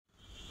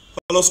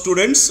Hello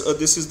students,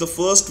 this is the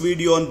first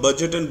video on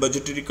budget and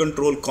budgetary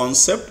control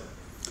concept.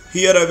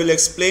 Here I will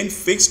explain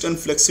fixed and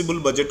flexible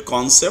budget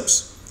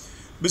concepts.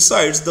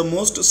 Besides, the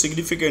most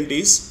significant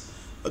is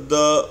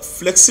the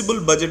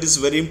flexible budget is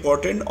very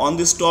important. On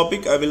this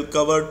topic I will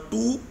cover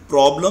two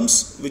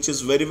problems which is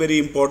very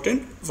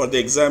important for the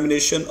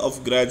examination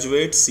of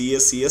graduate CA,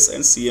 CS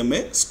and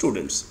CMA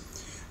students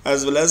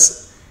as well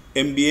as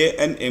MBA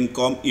and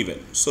MCOM even.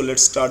 So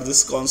let's start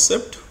this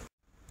concept.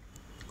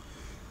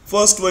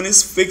 First one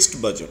is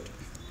fixed budget.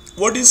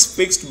 What is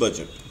fixed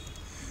budget?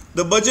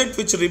 The budget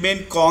which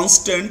remain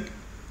constant,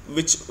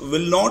 which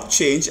will not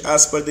change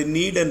as per the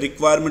need and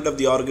requirement of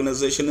the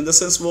organization. In the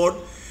sense what?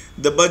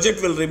 The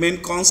budget will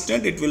remain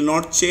constant, it will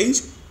not change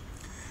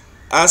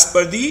as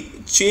per the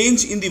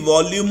change in the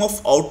volume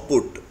of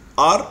output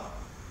or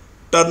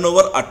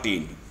turnover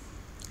attained.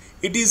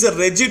 It is a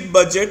rigid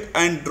budget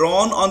and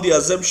drawn on the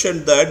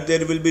assumption that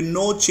there will be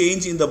no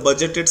change in the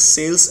budgeted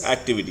sales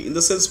activity. In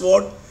the sense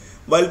what?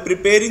 While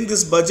preparing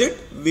this budget,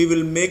 we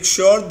will make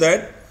sure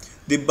that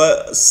the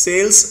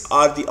sales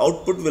or the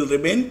output will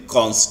remain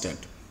constant.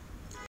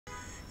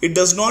 It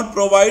does not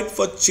provide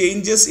for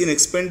changes in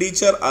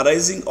expenditure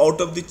arising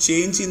out of the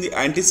change in the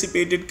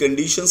anticipated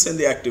conditions and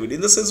the activity.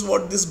 In the sense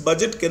what? This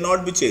budget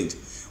cannot be changed.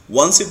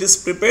 Once it is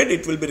prepared,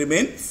 it will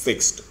remain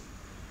fixed.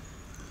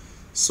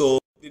 So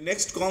the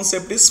next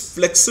concept is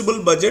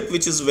flexible budget,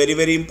 which is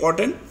very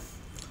important.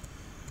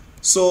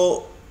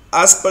 So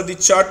as per the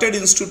Chartered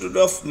Institute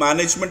of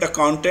Management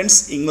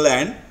Accountants,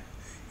 England,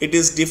 it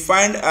is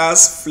defined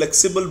as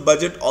flexible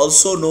budget,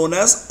 also known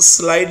as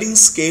sliding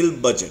scale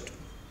budget.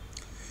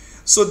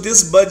 So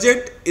this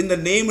budget, in the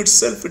name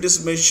itself it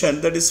is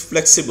mentioned that is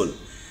flexible.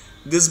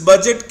 This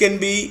budget can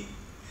be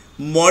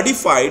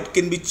modified,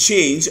 can be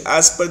changed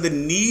as per the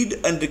need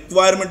and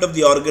requirement of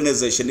the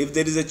organization. If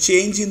there is a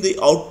change in the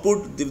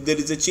output, if there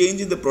is a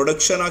change in the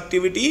production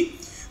activity,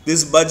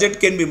 this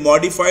budget can be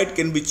modified,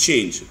 can be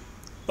changed,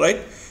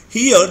 right?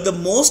 Here the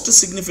most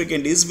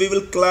significant is we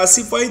will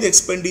classify the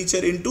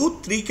expenditure into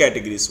three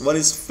categories. One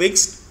is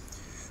fixed,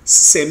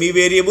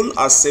 semi-variable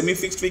or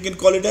semi-fixed we can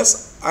call it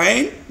as,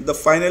 and the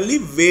finally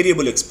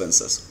variable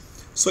expenses.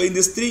 So in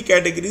these three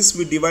categories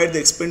we divide the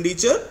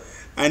expenditure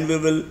and we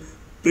will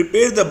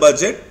prepare the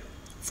budget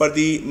for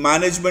the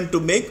management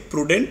to make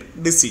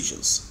prudent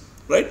decisions,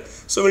 right?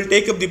 So we'll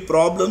take up the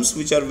problems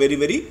which are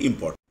very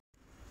important.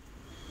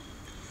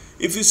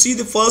 If you see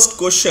the first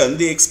question,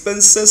 the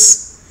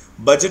expenses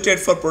budgeted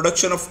for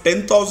production of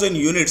 10,000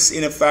 units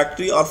in a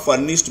factory are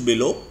furnished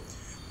below.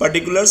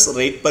 Particulars,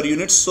 rate per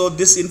unit. So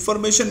this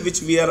information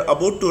which we are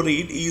about to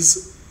read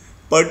is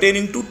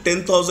pertaining to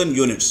 10,000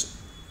 units.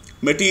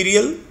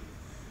 Material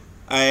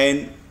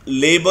and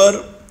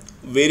labor,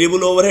 variable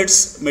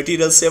overheads,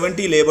 material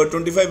 70, labor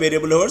 25,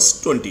 variable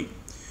overheads 20.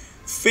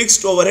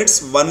 Fixed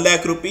overheads 1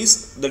 lakh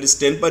rupees, that is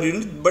 10 per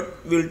unit,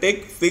 but we will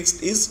take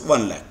fixed is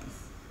 1 lakh.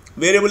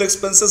 Variable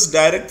expenses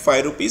direct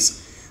 5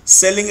 rupees.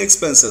 Selling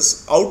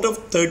expenses, out of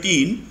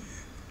 13,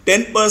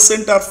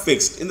 10% are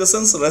fixed. In the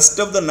sense rest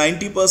of the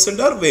 90%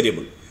 are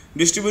variable.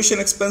 Distribution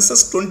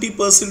expenses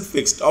 20%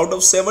 fixed. Out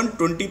of 7,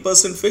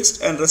 20%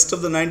 fixed and rest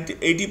of the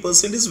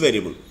 80% is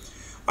variable.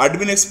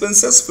 Admin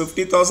expenses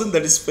 50,000,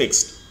 that is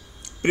fixed.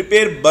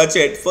 Prepare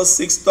budget for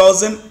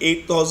 6,000,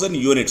 8,000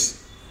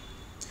 units.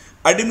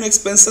 Admin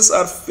expenses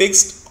are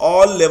fixed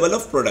all level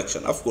of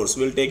production. Of course,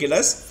 we will take it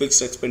as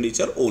fixed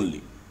expenditure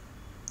only.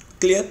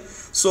 Clear?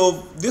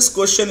 So this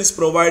question is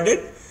provided,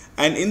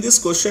 and in this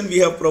question we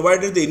have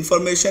provided the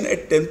information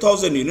at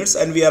 10,000 units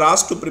and we are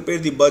asked to prepare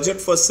the budget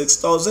for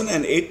 6,000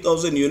 and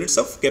 8,000 units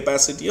of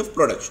capacity of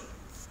production.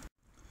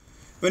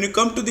 When you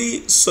come to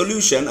the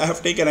solution, I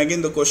have taken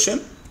again the question.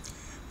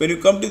 When you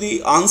come to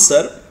the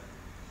answer,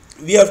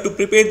 we have to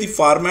prepare the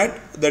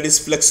format, that is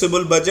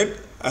flexible budget.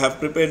 I have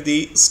prepared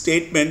the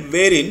statement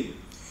wherein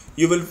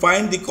you will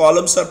find the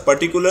columns are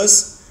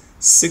particulars,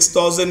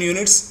 6,000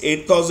 units,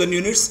 8,000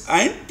 units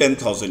and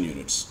 10,000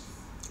 units.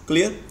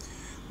 Clear?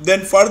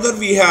 Then further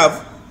we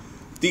have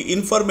the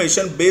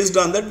information. Based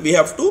on that we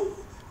have to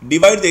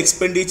divide the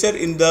expenditure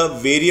in the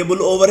variable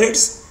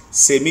overheads,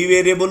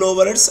 semi-variable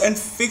overheads and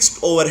fixed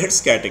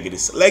overheads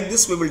categories. Like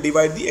this we will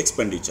divide the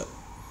expenditure.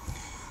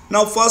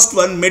 Now first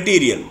one,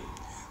 material.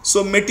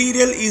 So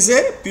material is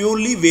a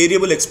purely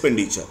variable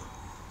expenditure.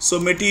 So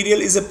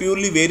material is a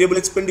purely variable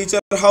expenditure.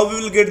 How we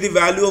will get the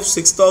value of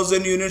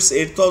 6,000 units,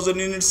 8,000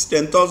 units,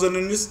 10,000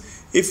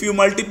 units? If you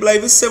multiply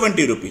with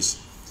 70 rupees.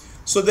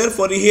 So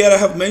therefore here I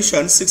have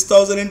mentioned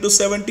 6,000 into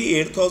 70,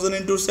 8,000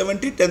 into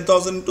 70,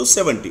 10,000 into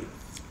 70.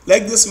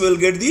 Like this we will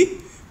get the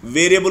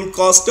variable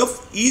cost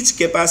of each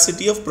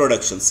capacity of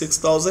production,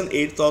 6,000,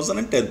 8,000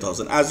 and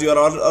 10,000. As you are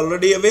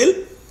already aware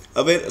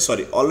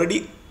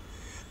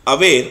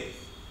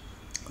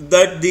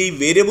that the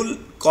variable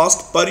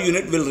cost per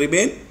unit will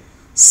remain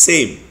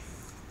same.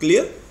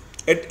 Clear?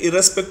 At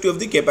irrespective of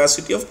the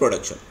capacity of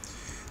production.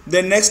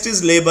 Then next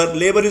is labor.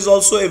 Labor is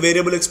also a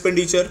variable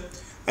expenditure.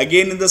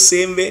 Again in the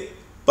same way,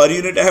 per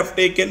unit I have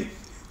taken.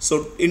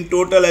 So in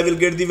total I will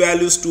get the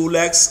values 2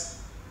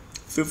 lakhs,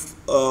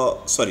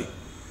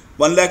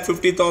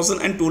 1,50,000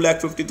 and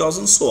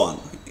 2,50,000, so on.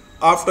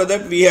 After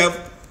that we have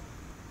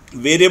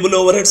variable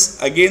overheads.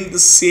 Again the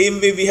same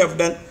way we have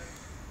done,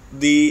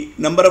 the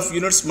number of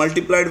units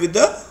multiplied with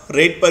the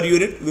rate per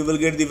unit, we will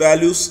get the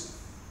values.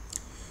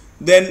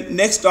 Then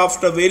next,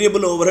 after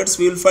variable overheads,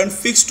 we will find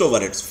fixed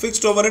overheads.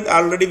 Fixed overhead,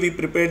 already we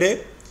prepared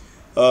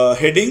a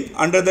heading.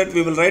 Under that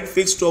we will write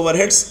fixed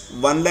overheads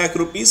 1 lakh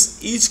rupees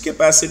each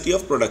capacity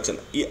of production.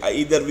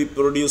 Either we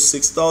produce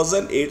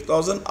 6,000,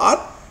 8,000 or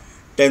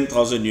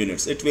 10,000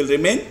 units, it will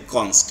remain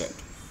constant.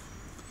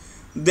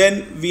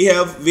 Then we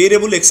have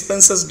variable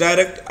expenses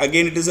direct.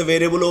 Again it is a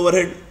variable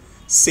overhead.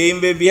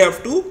 Same way we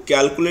have to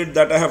calculate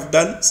that. I have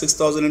done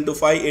 6,000 into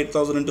 5,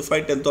 8,000 into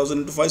 5, 10,000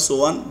 into 5,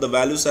 so on. The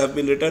values have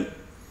been written.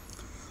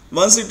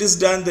 Once it is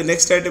done, the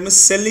next item is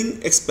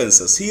selling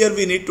expenses. Here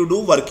we need to do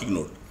working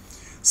note.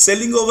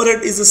 Selling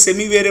overhead is a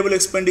semi-variable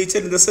expenditure,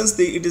 in the sense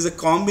that it is a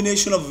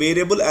combination of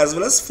variable as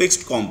well as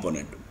fixed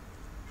component.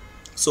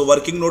 So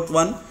working note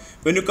 1,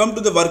 when you come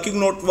to the working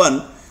note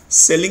 1,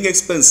 selling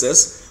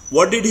expenses,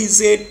 what did he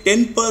say?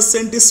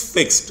 10% is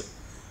fixed.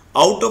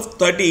 Out of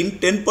 13,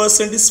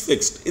 10% is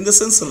fixed, in the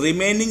sense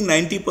remaining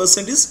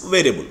 90% is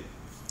variable.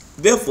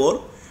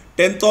 Therefore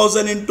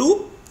 10,000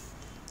 into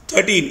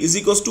 13 is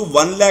equals to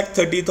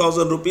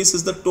 1,30,000 rupees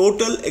is the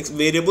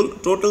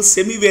total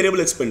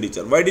semi-variable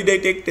expenditure. Why did I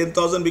take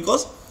 10,000?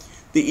 Because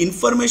the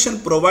information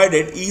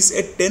provided is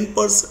at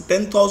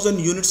 10,000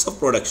 units of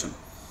production.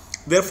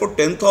 Therefore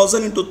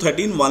 10,000 into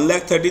 13,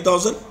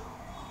 1,30,000.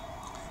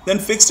 Then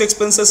fixed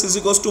expenses is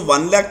equals to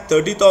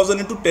 1,30,000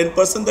 into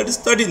 10%, that is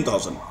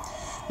 13,000.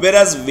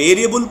 Whereas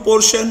variable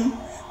portion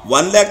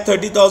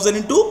 1,30,000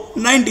 into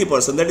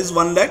 90%, that is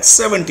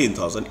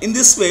 1,17,000. In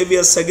this way we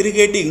are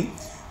segregating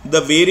the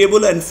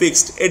variable and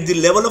fixed at the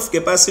level of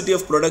capacity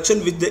of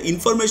production with the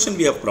information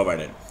we have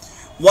provided.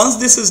 Once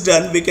this is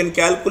done, we can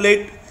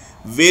calculate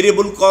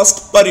variable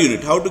cost per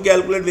unit. How to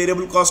calculate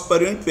variable cost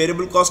per unit?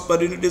 Variable cost per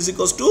unit is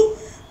equals to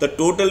the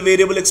total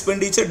variable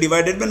expenditure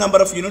divided by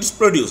number of units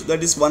produced.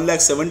 That is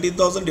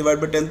 1,17,000 divided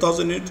by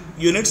 10,000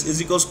 units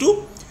is equals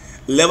to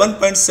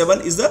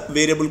 11.7 is the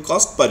variable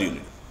cost per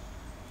unit.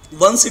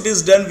 Once it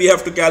is done, we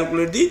have to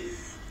calculate the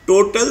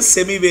total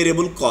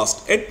semi-variable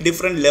cost at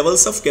different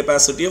levels of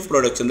capacity of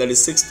production, that is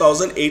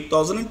 6,000,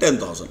 8,000 and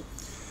 10,000.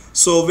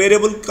 So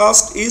variable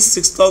cost is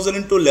 6,000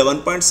 into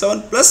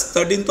 11.7 plus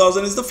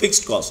 13,000 is the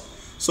fixed cost.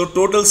 So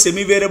total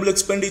semi-variable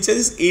expenditure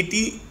is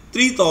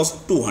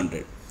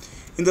 83,200.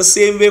 In the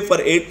same way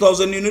for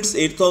 8,000 units,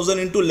 8,000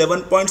 into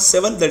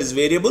 11.7, that is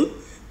variable,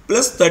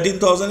 plus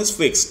 13,000 is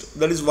fixed,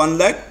 that is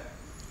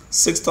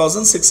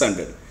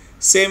 1,06,600.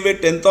 Same way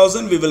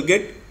 10,000 we will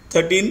get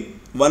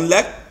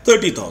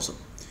 1,30,000.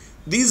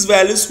 These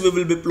values we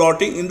will be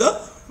plotting in the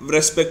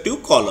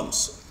respective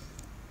columns.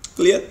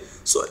 Clear?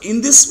 So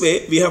in this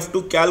way we have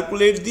to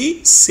calculate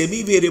the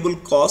semi-variable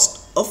cost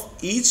of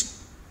each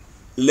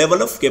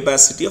level of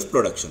capacity of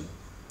production.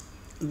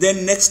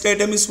 Then next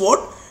item is what?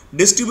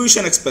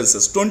 Distribution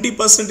expenses.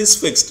 20% is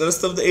fixed,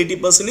 rest of the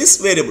 80% is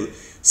variable.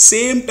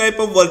 Same type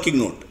of working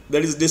note,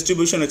 that is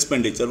distribution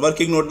expenditure.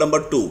 Working note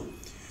number 2,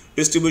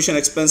 distribution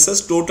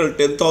expenses, total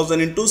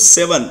 10,000 into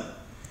 7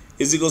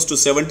 is equals to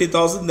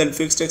 70,000. Then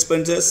fixed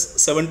expenses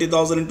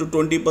 70,000 into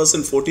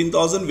 20%,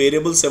 14,000.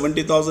 Variable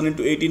 70,000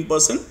 into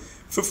 18%,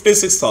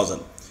 56,000.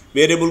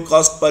 Variable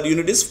cost per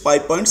unit is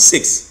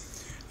 5.6.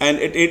 And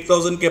at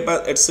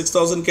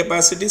 6,000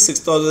 capacity,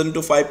 6,000 into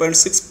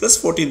 5.6 plus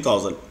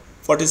 14,000,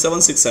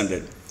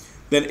 47,600.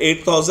 Then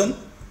 8,000,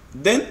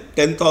 then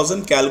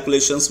 10,000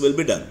 calculations will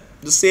be done.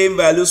 The same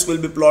values will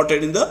be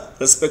plotted in the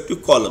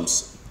respective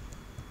columns.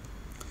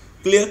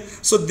 Clear?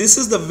 So this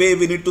is the way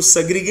we need to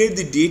segregate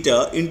the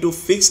data into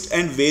fixed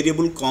and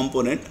variable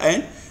component,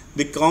 and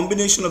the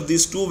combination of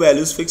these two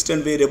values, fixed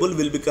and variable,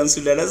 will be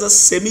considered as a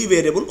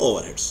semi-variable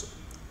overheads.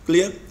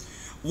 Clear?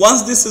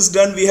 Once this is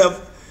done, we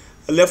have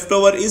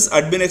leftover is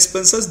admin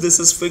expenses. This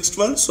is fixed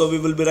one, so we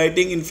will be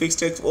writing in fixed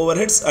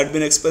overheads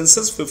admin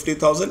expenses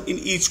 50,000 in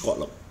each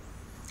column,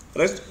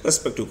 right?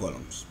 Respective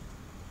columns.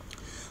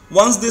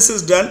 Once this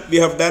is done, we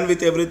have done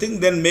with everything.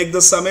 Then make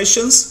the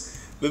summations.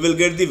 We will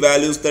get the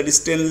values, that is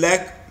 10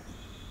 lakh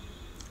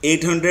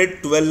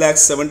 800, 12 lakh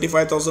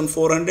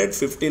 75,400,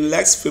 15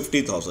 lakhs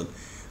 50,000.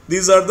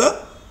 These are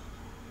the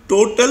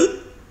total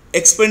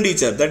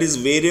expenditure, that is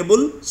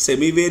variable,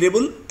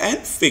 semi-variable and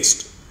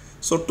fixed.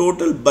 So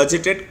total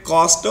budgeted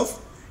cost of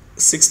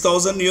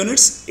 6,000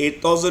 units,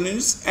 8,000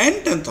 units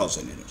and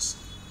 10,000 units.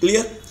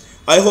 Clear?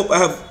 I hope I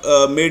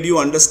have made you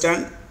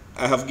understand.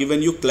 I have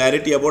given you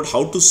clarity about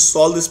how to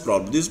solve this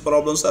problem. These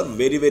problems are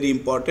very, very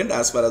important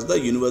as far as the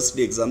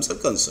university exams are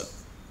concerned.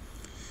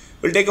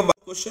 We'll take a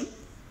question.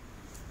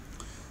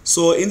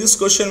 So in this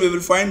question we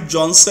will find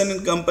Johnson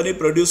and Company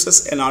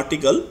produces an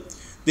article.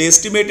 The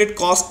estimated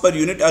cost per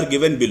unit are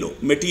given below.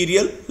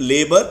 Material,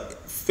 labor,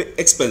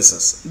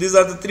 expenses. These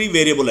are the three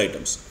variable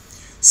items.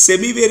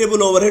 Semi-variable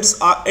overheads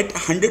are at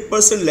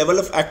 100% level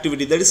of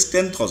activity, that is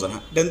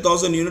 10,000.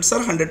 10,000 units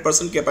are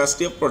 100%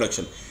 capacity of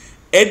production.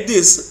 At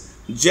this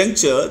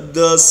juncture,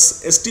 the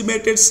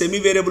estimated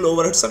semi-variable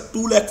overheads are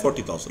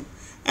 2,40,000.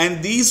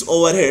 and these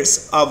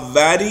overheads are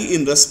vary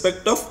in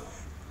respect of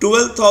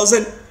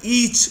 12,000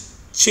 each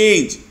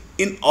change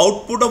in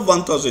output of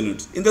 1,000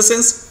 units. In the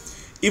sense,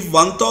 if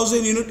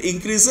 1,000 unit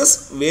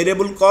increases,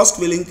 variable cost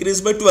will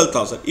increase by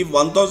 12,000. If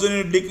 1,000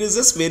 unit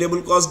decreases,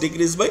 variable cost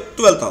decrease by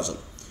 12,000.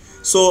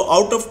 So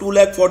out of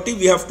 2,40,000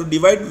 we have to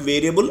divide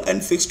variable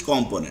and fixed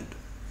component.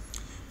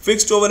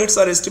 Fixed overheads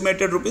are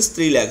estimated rupees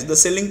 3 lakhs. The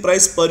selling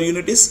price per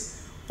unit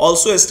is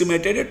also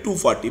estimated at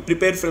 240.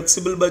 Prepare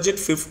flexible budget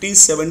 50,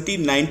 70,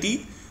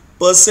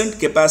 90%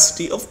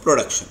 capacity of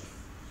production.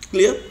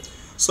 Clear?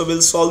 So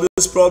we'll solve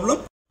this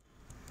problem.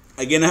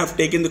 Again, I have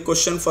taken the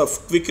question for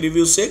quick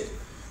review sake.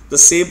 The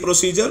same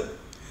procedure.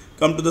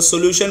 Come to the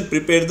solution.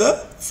 Prepare the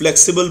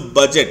flexible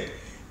budget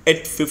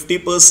at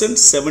 50%,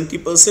 70%,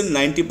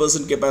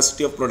 90%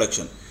 capacity of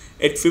production.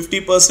 At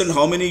 50%,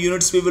 how many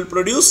units we will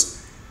produce?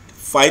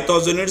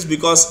 5,000 units,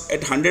 because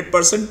at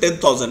 100%,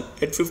 10,000.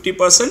 At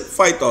 50%,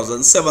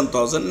 5,000,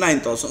 7,000,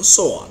 9,000,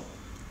 so on.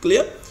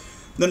 Clear?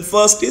 Then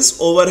first is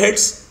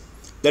overheads,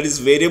 that is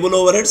variable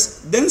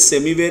overheads, then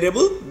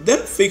semi-variable, then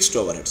fixed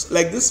overheads.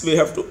 Like this, we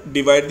have to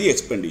divide the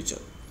expenditure.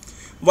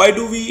 Why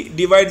do we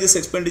divide this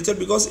expenditure?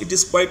 Because it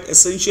is quite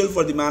essential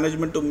for the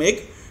management to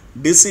make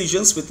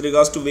decisions with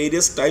regards to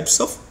various types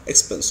of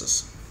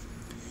expenses.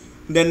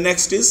 Then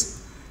next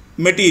is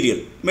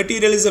material.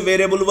 Material is a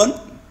variable one,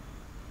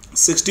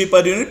 60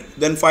 per unit,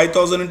 then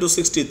 5,000 into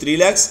 60, 3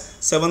 lakhs,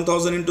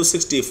 7,000 into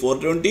 60,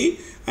 420,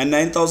 and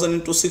 9,000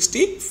 into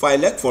 60,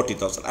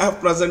 5,40,000. I have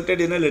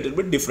presented in a little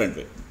bit different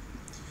way.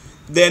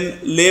 Then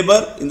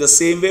labor in the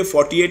same way,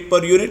 48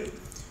 per unit.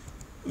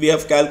 We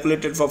have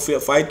calculated for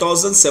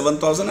 5,000,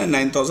 7,000 and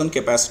 9,000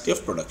 capacity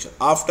of production.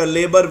 After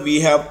labor, we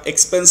have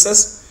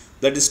expenses,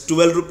 that is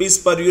 12 rupees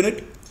per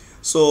unit.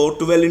 So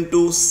 12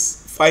 into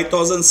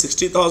 5,000,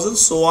 60,000,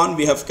 so on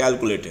we have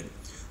calculated.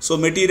 So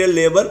material,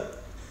 labor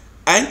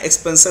and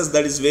expenses,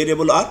 that is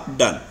variable, are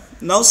done.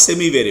 Now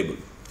semi-variable.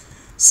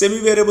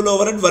 Semi-variable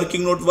overhead,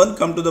 working note 1.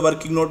 Come to the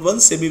working note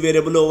 1,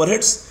 semi-variable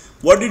overheads.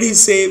 What did he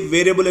say?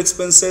 Variable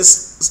expenses,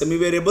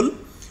 semi-variable,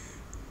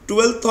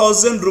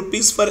 12,000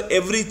 rupees for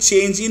every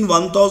change in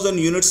 1,000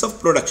 units of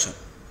production.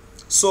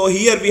 So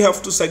here we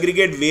have to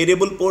segregate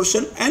variable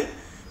portion and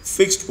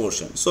fixed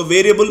portion. So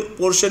variable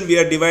portion we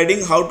are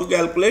dividing. How to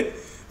calculate?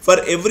 For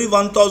every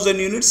 1,000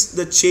 units,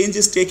 the change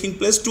is taking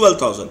place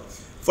 12,000.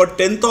 For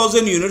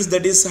 10,000 units,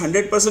 that is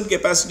 100%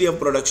 capacity of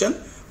production,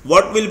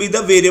 what will be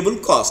the variable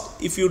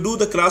cost? If you do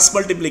the cross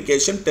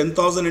multiplication,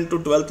 10,000 into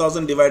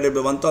 12,000 divided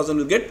by 1,000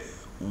 will get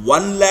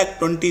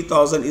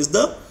 1,20,000 is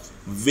the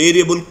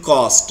variable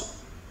cost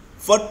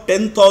for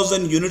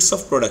 10,000 units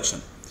of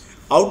production.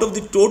 Out of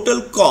the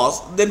total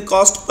cost, then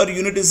cost per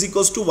unit is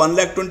equals to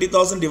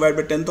 1,20,000 divided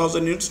by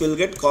 10,000 units, we will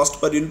get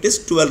cost per unit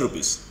is 12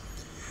 rupees.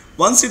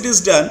 Once it is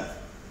done,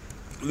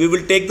 we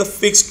will take the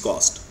fixed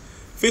cost.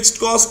 Fixed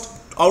cost,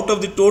 out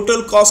of the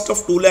total cost of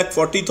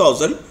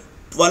 2,40,000,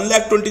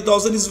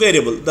 1,20,000 is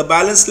variable. The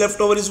balance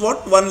left over is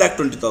what?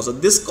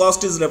 1,20,000. This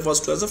cost is referred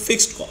to as a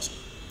fixed cost.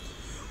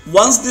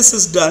 Once this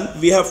is done,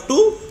 we have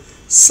to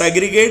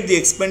segregate the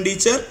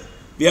expenditure.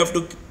 We have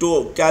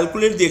to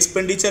calculate the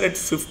expenditure at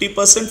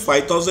 50%,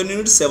 5,000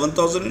 units,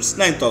 7,000 units,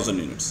 9,000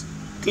 units.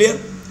 Clear?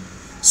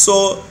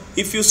 So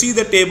if you see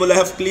the table, I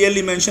have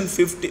clearly mentioned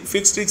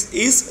fixed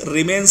is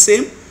remain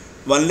same,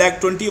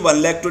 1,20,000,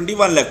 1,20,000,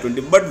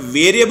 1,20,000, but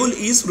variable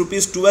is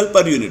rupees 12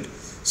 per unit.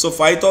 So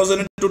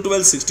 5,000 into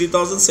 12,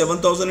 60,000,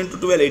 7,000 into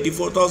 12,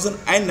 84,000,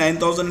 and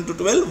 9,000 into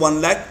 12,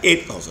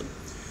 1,08,000.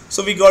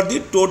 So we got the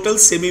total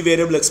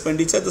semi-variable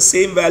expenditure. The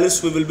same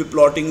values we will be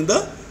plotting in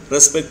the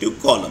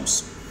respective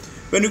columns.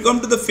 When you come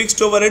to the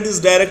fixed overhead, is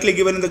directly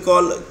given in the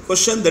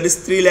question, that is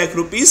 3 lakh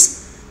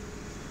rupees.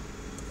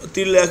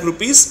 3 lakh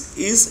rupees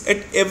is at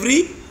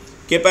every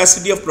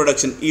capacity of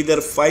production,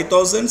 either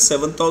 5,000,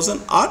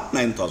 7,000 or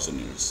 9,000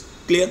 units.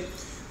 Clear?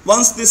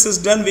 Once this is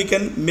done, we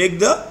can make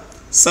the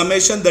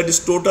summation, that is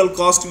total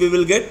cost we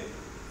will get.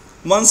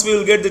 Once we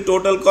will get the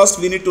total cost,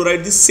 we need to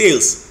write the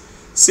sales.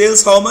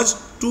 Sales how much?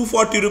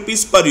 240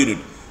 rupees per unit.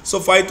 So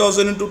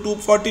 5,000 into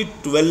 240,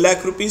 12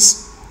 lakh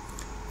rupees.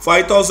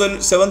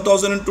 5,000,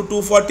 7,000 into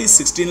 240,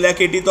 16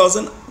 lakh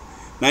 80,000.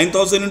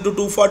 9,000 into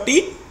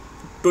 240,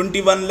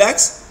 21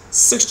 lakhs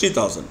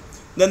 60,000.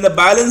 Then the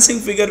balancing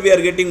figure we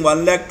are getting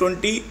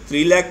 1,20,000,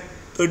 3 lakh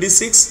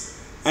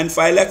 36 and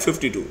 5 lakh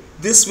 52.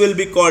 This will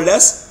be called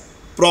as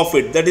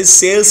profit, that is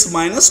sales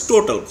minus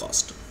total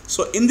cost.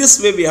 So in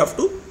this way we have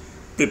to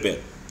prepare.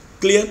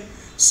 Clear?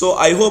 So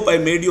I hope I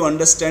made you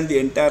understand the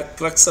entire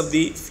crux of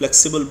the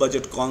flexible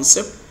budget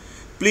concept.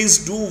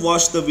 Please do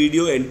watch the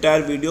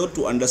entire video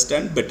to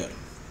understand better.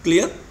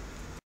 Clear?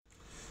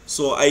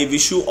 So I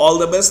wish you all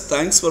the best.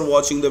 Thanks for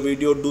watching the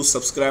video. Do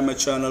subscribe my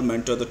channel,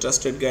 Mentor the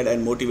Trusted Guide,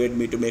 and motivate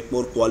me to make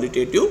more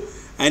qualitative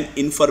and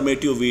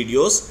informative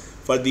videos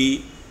for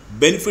the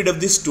benefit of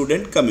the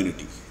student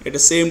community. At the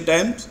same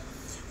time,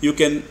 you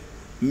can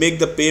make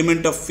the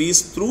payment of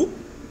fees through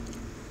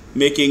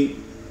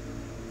making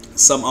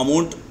some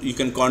amount you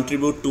can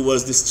contribute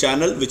towards this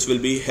channel, which will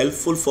be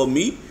helpful for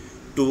me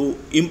to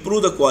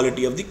improve the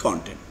quality of the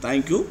content.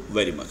 Thank you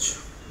very much.